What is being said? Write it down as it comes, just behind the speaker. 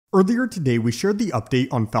Earlier today, we shared the update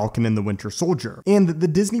on Falcon and the Winter Soldier, and that the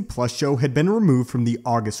Disney Plus show had been removed from the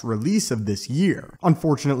August release of this year.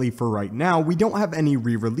 Unfortunately for right now, we don't have any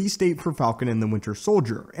re-release date for Falcon and the Winter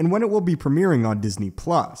Soldier, and when it will be premiering on Disney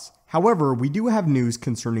Plus. However, we do have news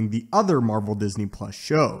concerning the other Marvel Disney Plus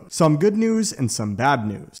shows. Some good news and some bad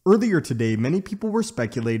news. Earlier today, many people were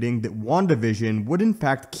speculating that Wandavision would in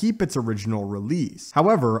fact keep its original release.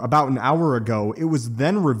 However, about an hour ago, it was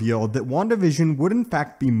then revealed that Wandavision would in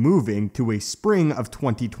fact be moving to a spring of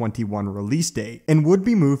 2021 release date, and would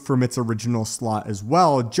be moved from its original slot as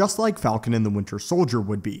well, just like Falcon and the Winter Soldier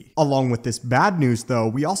would be. Along with this bad news though,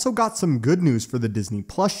 we also got some good news for the Disney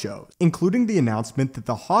Plus shows, including the announcement that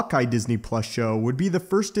the Hawkeye Disney Plus show would be the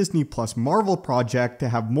first Disney Plus Marvel project to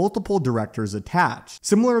have multiple directors attached,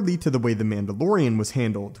 similarly to the way The Mandalorian was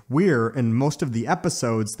handled, where in most of the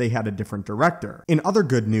episodes they had a different director. In other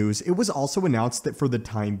good news, it was also announced that for the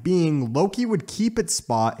time being, Loki would keep its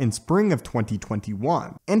spot in spring of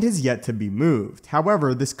 2021, and has yet to be moved.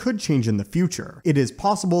 However, this could change in the future. It is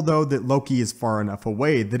possible though that Loki is far enough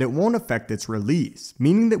away that it won't affect its release,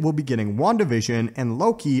 meaning that we'll be getting WandaVision and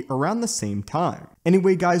Loki around the same time.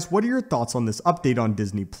 Anyway guys, what are your thoughts on this update on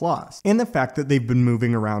Disney Plus, and the fact that they've been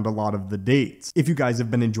moving around a lot of the dates? If you guys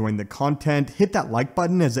have been enjoying the content, hit that like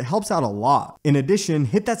button as it helps out a lot. In addition,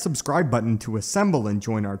 hit that subscribe button to assemble and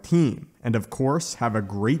join our team. And of course, have a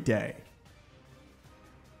great day.